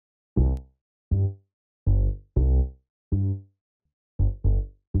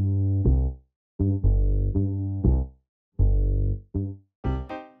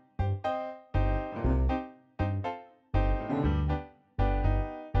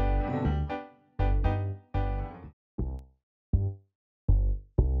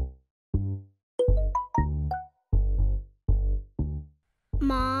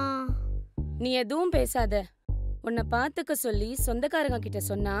மா நீ எதுவும் பேசாத. உன்னை பாத்துக்க சொல்லி சொந்தக்காரங்க கிட்ட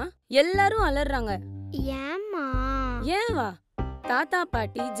சொன்னா எல்லாரும் அலறாங்க. ஏம்மா? ஏன் வா? தாத்தா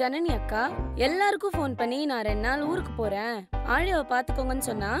பாட்டி ஜனனி அக்கா எல்லாருக்கும் ஃபோன் பண்ணி நான் 2 நாள் ஊருக்கு போறேன், ஆழியாவை பாத்துக்கோங்கன்னு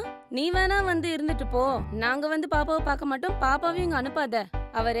சொன்னா நீ வேணா வந்து இருந்துட்டு போ, நாங்க வந்து பாப்பாவை பார்க்க மாட்டோம், பாப்பாவையும் இங்க அனுப்பாத,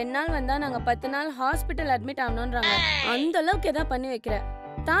 அவ 2 நாள் வந்தா நாங்க 10 நாள் ஹாஸ்பிட்டல் அட்மிட் ஆகணும்ன்றாங்க. அந்த அளவுக்கு எதா பண்ணி வைக்கிற.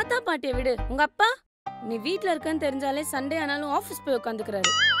 தாத்தா பாட்டியை விடு, உங்க அப்பா நீ வீட்ல இருக்கன்னு தெரிஞ்சாலே சண்டே ஆனாலும் ஆபீஸ் போய்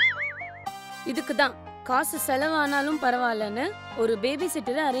உட்காந்துக்கிறாரு. இதுக்குதான் காசு செலவானாலும் பரவாயில்லன்னு ஒரு பேபி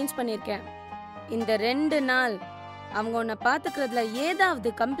சிட்டரை அரேஞ்ச் பண்ணிருக்கேன். இந்த 2 நாள் அவங்க உன்னை பாத்துக்கிறதுல ஏதாவது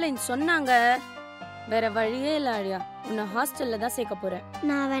கம்ப்ளைண்ட் சொன்னாங்க, வேற வழியே இல்ல ஆழியா, உன்னை ஹாஸ்டல்ல தான் சேர்க்க போறேன்.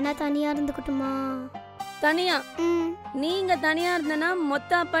 நான் வேணா தனியா இருந்துக்கட்டுமா? தனியா? நீங்க தனியா இருந்தனா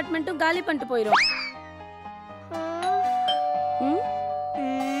மொத்த அபார்ட்மெண்ட்டும் காலி பண்ணிட்டு போயிரும்.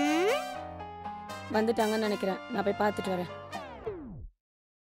 வந்துட்டாங்கன்னு நினைக்கிறேன், நான் போய் பார்த்துட்டு வரேன்.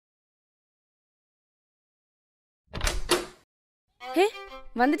 ஹே,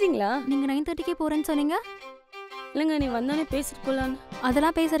 வந்துட்டீங்களா? நீங்க 9:30க்கே போறேன்னு சொன்னீங்க. இல்லங்க, நீ வந்தானே பேசிட்டு போலான்னு.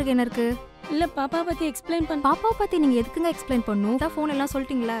 அதெல்லாம் பேசுறதுக்கு என்ன இருக்கு? இல்ல, பாப்பா பத்தி எக்ஸ்பிளைன் பண்ண. பாப்பா பத்தி நீங்க எதுக்குங்க எக்ஸ்பிளைன் பண்ணணும்? தான் ஃபோன் எல்லாம்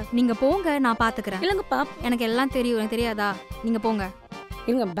சொல்லிட்டீங்களா? நீங்க போங்க, நான் பாத்துக்கறேன். இல்லங்க பாப், எனக்கு எல்லாம் தெரியும். எனக்கு தெரியாதா? நீங்க போங்க.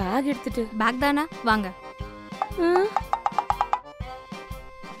 இருங்க, பேக் எடுத்துட்டு. பேக் தானே, வாங்க.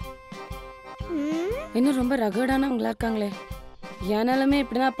 என்ன ரொம்ப ரகடானவங்களா இருக்காங்களே. ஏனாலுமே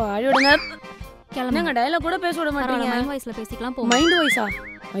இப்படிதான் அப்ப ஆழியோட கிளம்புங்க. டயலாக் கூட பேச விட மாட்டீங்க. மைண்ட் வாய்ஸ்ல பேசிக்கலாம். போ. மைண்ட் வாய்ஸா?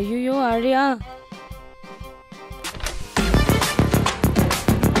 ஐயோ ஆழியா.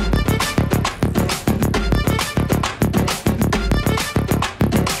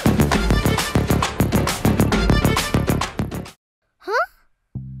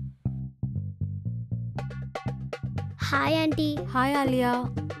 Hi aunty. Hi Alia.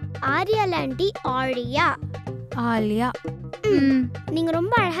 Arya aunty. ஆழியா. ஆலியா. நீங்க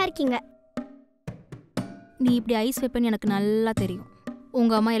ரொம்ப அழகா இருக்கீங்க. நீ இப்படி ஐஸ் வைப்பேன்னு எனக்கு நல்லா தெரியும்.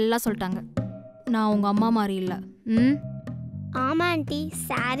 உங்க அம்மா எல்லாம் சொல்லிட்டாங்க. நான் உங்க அம்மா மாதிரி இல்ல. ஆமா ஆண்டி,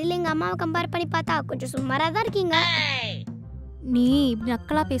 சாரில எங்க அம்மாவை கம்பேர் பண்ணி பார்த்தா கொஞ்சம் சுமாரா தான் இருக்கீங்க. நீ இப்படி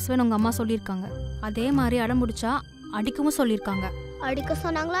நக்கலா பேசுவேன்னு உங்க அம்மா சொல்லியிருக்காங்க. அதே மாதிரி அடம் முடிச்சா அடிக்கவும் சொல்லியிருக்காங்க. அடிக்க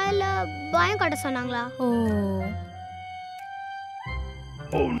சொன்னாங்களா இல்ல பயம் காட்ட சொன்னாங்களா? ஓ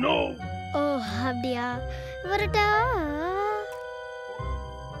ஓ நோ. ஓ அப்படியா? வரட்டா?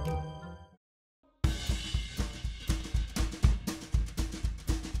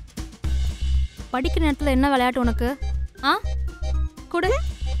 படிக்கிற நேரத்துல என்ன விளையாட்டு உனக்கு? ஆ கொடு.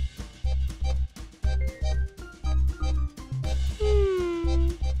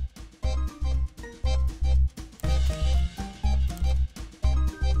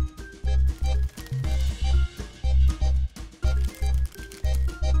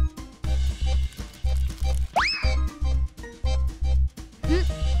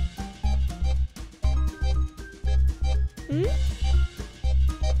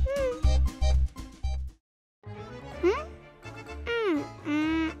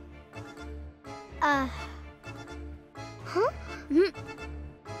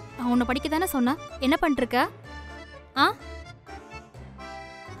 உன்னை படிக்க தானே சொன்ன, என்ன பண்ணிருக்க? ஆ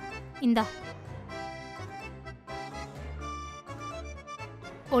இந்தா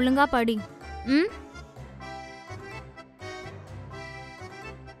ஒழுங்கா படி.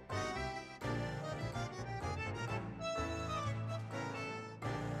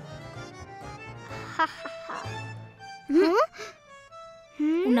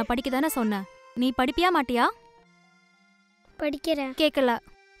 உன்னை படிக்க தானே சொன்ன, நீ படிப்பியா மாட்டியா? படிக்கிறேன். கேட்கல.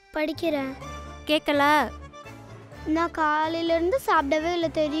 படிக்கிறேன். கேட்கல. நான் காலையில இருந்து சாப்பிடவே இல்லை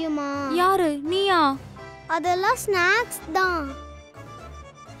தெரியுமா? யாரு? நீயா? அதெல்லாம் ஸ்நாக்ஸ் தான்.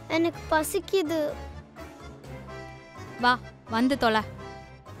 எனக்கு பசிக்குது. வா வந்து தொலை.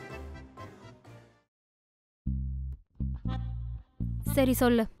 சரி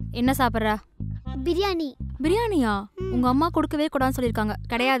சொல்லு, என்ன சாப்பிட்ற? பிரியாணி. பிரியாணியா? உங்க அம்மா கொடுக்கவே கூடாதுன்னு சொல்லியிருக்காங்க.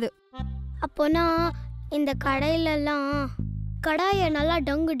 கிடையாது. அப்போனா இந்த கடையிலலாம் கடாயை நல்லா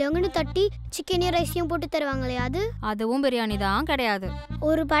டங்கு டங்குன்னு தட்டி சிக்கனையும் ரைஸையும் போட்டு தருவாங்களே அது? அதுவும் பிரியாணி தான். கிடையாது.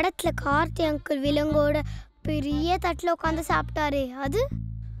 ஒரு படத்துல கார்த்தி அங்கிள் விலங்கோட பெரிய தட்டில் உட்காந்து சாப்பிட்டாரே அது?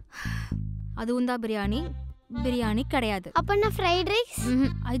 அதுவும் தான் பிரியாணி. பிரியாணி கிடையாது. அப்பனா ஃப்ரைட் ரைஸ்?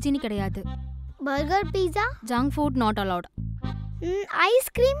 ஹைஜீனிக் கிடையாது. Burger, pizza? Junk food not allowed.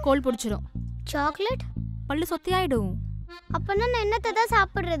 Ice cream? கோல் பிடிச்சிரும். சாக்லேட்? பல்லு சொத்தியாயிடும். அப்பனா நான் என்னத்தை தான்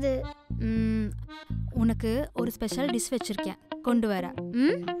சாப்பிட்றது? உனக்கு ஒரு ஸ்பெஷல் டிஷ் வச்சிருக்கேன், கொண்டு வர.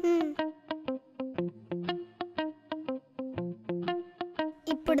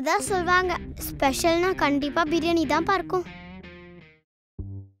 இப்படிதான் சொல்வாங்க. ஸ்பெஷல்னா கண்டிப்பா பிரியாணி தான் பார்க்கும்.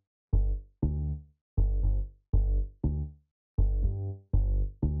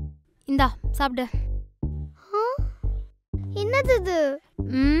 சாப்பிடு. என்னது இது?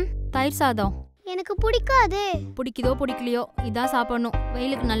 தயிர் சாதம். எனக்கு பிடிக்காதே. பிடிக்குதோ பிடிக்கலையோ இதான் சாப்பிடணும்,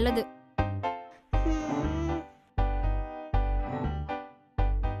 வெயிலுக்கு நல்லது.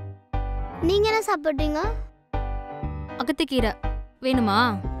 நீங்க என்ன சாப்பிடுறீங்க? அகத்திக்கீரை வேணுமா?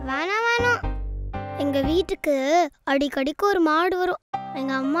 வேணாம் வேணாம். எங்க வீட்டுக்கு அடிக்கடிக்கு ஒரு மாடு வரும்.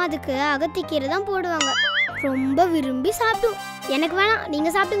 எங்க அம்மா அதுக்கு அகத்திக்கீரை தான் போடுவாங்க. ரொம்ப விரும்பி சாப்பிடும். எனக்கு வேணாம்,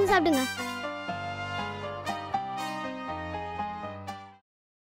 நீங்க சாப்பிடுங்க.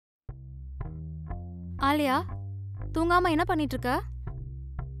 ஆலியா, தூங்காம என்ன பண்ணிட்டு இருக்க?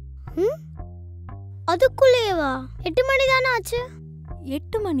 அதுக்குள்ளேவா? 8 மணி தானே ஆச்சு.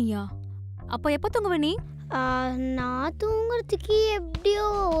 8 மணியா? அப்போ எப்போ தூங்குவ நீ? நான் தூங்குறதுக்கு எப்படியோ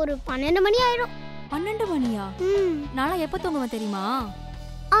ஒரு 12 மணி ஆயிடும். 12 மணியா? நான்லாம் எப்போ தூங்குவேன் தெரியுமா?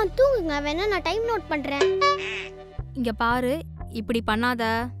 தூங்குங்க, வேணா நான் டைம் நோட் பண்றேன். இங்க பாரு, இப்படி பண்ணாத.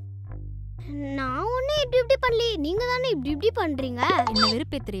 நான் ஒண்ணு இப்படி பண்ணல, நீங்க தானே இப்படி பண்றீங்க. என்ன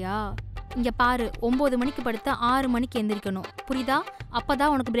வெறுப்பேத்துறியா? இங்க பாரு, 9 மணிக்கு படுத்தா 6 மணிக்கு எந்திரிக்கணும், புரியுதா?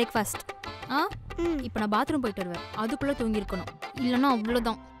 அப்பதான் உனக்கு பிரேக்ஃபாஸ்ட். இப்போ நான் பாத்ரூம் போயிட்டு வருவேன், அதுக்குள்ள தூங்கி இருக்கணும், இல்லைன்னா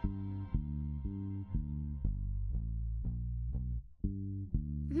அவ்வளோதான்.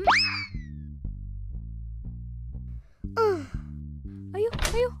 ஐயோ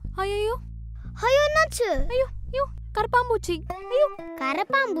ஐயோ ஐயோ ஐயோ, என்னாச்சு? ஐயோ ஐயோ, கரப்பாம்பூச்சி. ஐயோ,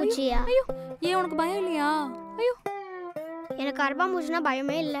 கரப்பாம்பூச்சியா? ஐயோ, ஏன் உனக்கு பயம் இல்லையா? ஐயோ, எனக்கு கரப்பாம்பூச்சினா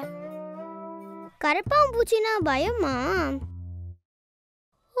பயமே இல்ல. கரப்பாம்பூச்சினா பயமா?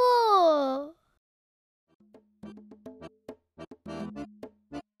 ஓ,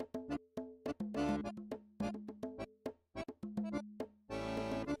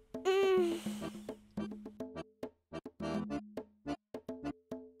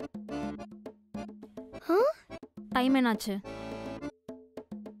 டைம் என்னாச்சு?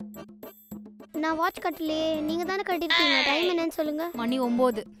 நான் வாட்ச் கட்டலையே, நீங்க தானே கட்டிருக்கீங்க. டைம் என்னன்னு சொல்லுங்க. மணி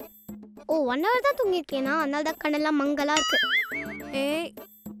 9. ஓ, 1 hour தான் தூங்கிருக்கேனா, அதனால தான் கண்ணெல்லாம் மங்கலா இருக்கு. ஏய்,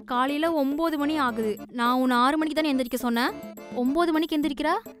 காலையில 9 மணி ஆகுது. நான் உன்னை 6 மணிக்கு தானே எந்திரிக்க சொன்னேன். 9 மணிக்கு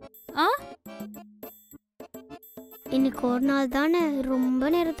எந்திரிக்கிறா? இன்னைக்கு ஒரு நாள் தானே, ரொம்ப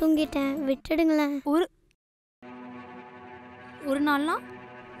நேரம் தூங்கிட்டேன், விட்டுடுங்களேன். ஒரு நாள்னா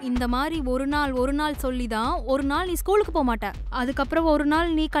இந்த மாதிரி ஒரு நாள் சொல்லி தான் ஒரு நாள் நீ ஸ்கூலுக்கு போக மாட்ட. அதுக்கப்புறம் ஒரு நாள்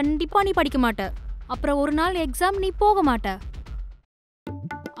நீ கண்டிப்பா நீ படிக்க மாட்ட. அப்புறம் ஒரு நாள் எக்ஸாம் நீ போக மாட்ட.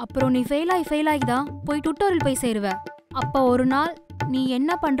 அப்புறம் நீ ஃபெயில் ஆகி தான் போய் டுட்டோரியல் போய் சேருவ. அப்போ ஒரு நாள் நீ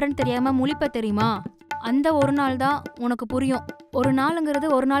என்ன பண்றன்னு தெரியாம முழிப்ப, தெரியுமா? அந்த ஒரு நாள் தான் உனக்கு புரியும். ஒரு நாளுங்கிறது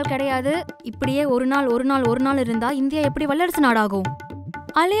ஒரு நாள் கிடையாது. இப்படியே ஒரு நாள் இருந்தா இந்தியா எப்படி வல்லரசு நாடாகும்?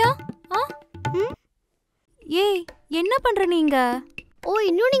 ஆலியா, ஏய், என்ன பண்ற நீங்க? ஓ,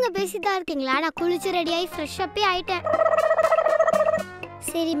 இன்னும் நீங்க பேசிதான் இருக்கீங்களா? நான் குளிச்சு ரெடியாகி ஃப்ரெஷ் அப்பே ஆயிட்டேன்.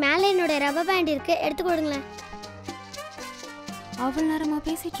 சரி, மேலே என்னோட ரப்பர் பேண்ட் இருக்கு, எடுத்து கொடுங்களேன். அவ்வளவு நேரமா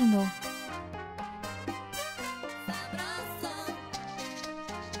பேசிட்டு இருந்தோம்.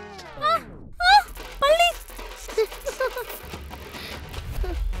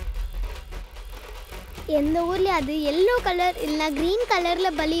 எந்த ஊர்ல அது எல்லோ கலர் இல்ல கிரீன் கலர்ல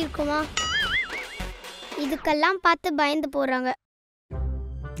பலி இருக்குமா? இதுக்கெல்லாம் பார்த்து பயந்து போறாங்க.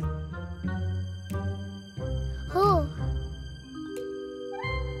 ஓ,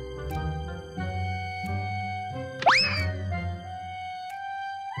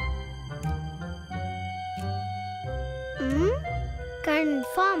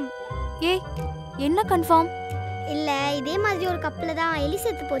 கன்ஃபார்ம். ஏய், என்ன கன்ஃபார்ம்? இல்ல, இதே மாதிரி ஒரு கப்பல தான் எலி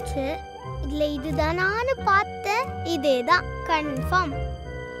செத்து போச்சு. இல்ல, இதுதானான்னு பார்த்தேன். இதேதான் கன்ஃபார்ம்.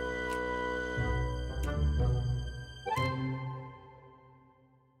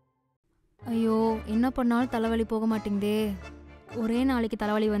 ஐயோ, என்ன பண்ணாலும் தலைவலி போக மாட்டேங்குதே. ஒரே நாளைக்கு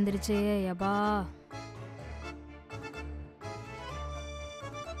தலைவலி வந்துருச்சு. யப்பா,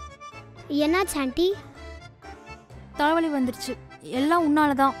 என்னாச்சு ஆண்டி? தலைவலி வந்துருச்சு, எல்லாம்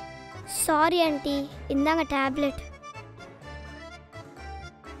உன்னாலதான். சாரி ஆண்டி, இந்தாங்க டேப்லெட்.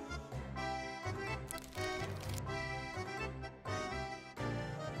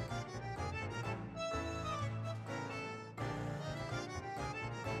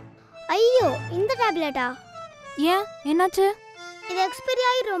 ஐயோ, இந்த டேப்லெட்டா? ஏன், என்னாச்சு? இது எக்ஸ்பைரி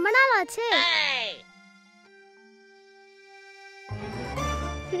ஆகி ரொம்ப நாள் ஆச்சு.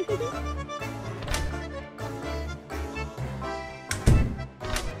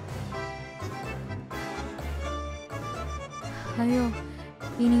 ஐயோ,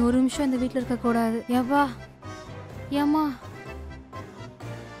 இனி ஒரு நிமிஷம் இந்த வீட்டில் இருக்க கூடாது. எவ்வா, ஏம்மா?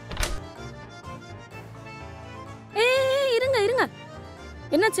 இருங்க.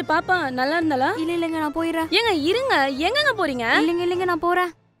 என்னாச்சு பாப்பா, நல்லா இருந்தாளா? இல்லைங்க, நான் போயிடுறேன். ஏங்க இருங்க, எங்கங்க போறீங்க? இல்லைங்க, நான்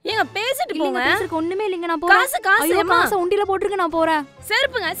போறேன். ஏங்க பேசிட்டு இல்லைங்க, போங்க. பேசுறதுக்கு ஒண்ணுமே இல்லைங்க, நான் போறேன். காசு காசு ஐயோ, ஏம்மா? காசை உண்டியில போட்டுருக்கு, நான் போறேன்.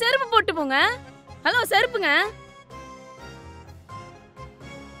 செருப்புங்க, செருப்பு போட்டு போங்க. ஹலோ செருப்புங்க.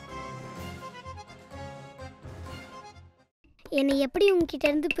 என்னை எப்படி உங்ககிட்ட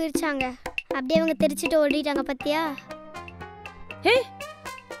இருந்து பிரிச்சாங்க, அப்படியே அவங்க தெரிச்சிட்டு ஓடிட்டாங்க பாத்தியா? ஹே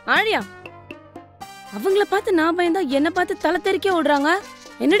ஆழியா, அவங்கள பார்த்து நான் பயந்தா என்ன பார்த்து தலை தெறிக்க ஓடுறாங்க.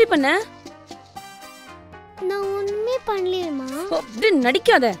 என்னடி பண்ண? நான் ஒண்ணுமே பண்ணலையேம்மா. அப்படி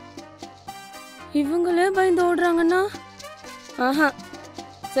நடிக்காத. இவங்களே பயந்து ஓடுறாங்கன்னா ஆஹா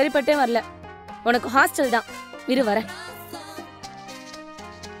சரிப்பட்டே வரல. உனக்கு ஹாஸ்டல் தான், இரு வரேன்.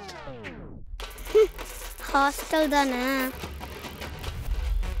 ஹாஸ்டல் தானே,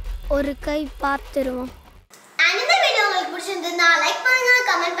 ஒரு கை பார்த்துருவோம். இந்த வீடியோ உங்களுக்கு பிடிச்சிருந்தா லைக் பண்ணுங்க,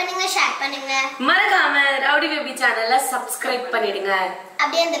 கமெண்ட் பண்ணுங்க, ஷேர் பண்ணுங்க. மறக்காம ரவுடி பேபி சேனலை சப்ஸ்கிரைப் பண்ணிடுங்க.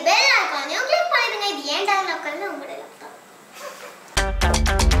 அப்படியே அந்த பெல் ஐகானையும் கிளிக் பண்ணிடுங்க. இது ஏன் டயலாக்னு உங்களோட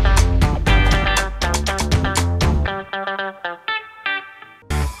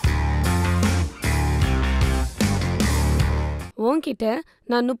உன்கிட்ட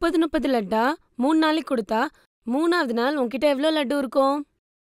நான் 30 லட்டா 3 நாளைக்கு கொடுத்தா 3ஆவது நாள் உன்கிட்ட எவ்வளவு லட்டு இருக்கும்?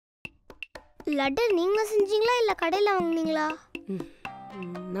 லட்டு நீங்க செஞ்சீங்களா இல்ல கடையில வாங்குனீங்களா?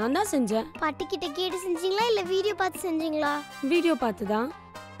 நான் தான் செஞ்சேன். பாட்டி கிட்ட கேட்டு செஞ்சீங்களா இல்ல வீடியோ பார்த்து செஞ்சீங்களா? வீடியோ பார்த்து தான்.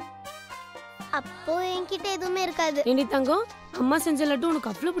 அப்போ என்கிட்ட எதுவுமே இருக்காது. ஏண்டி தங்கம், அம்மா செஞ்ச லட்டு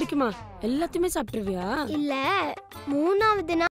உனக்கு அவ்வளவு பிடிக்குமா? எல்லாத்தையுமே சாப்பிட்டுருவியா? இல்ல 3ஆவது நாள்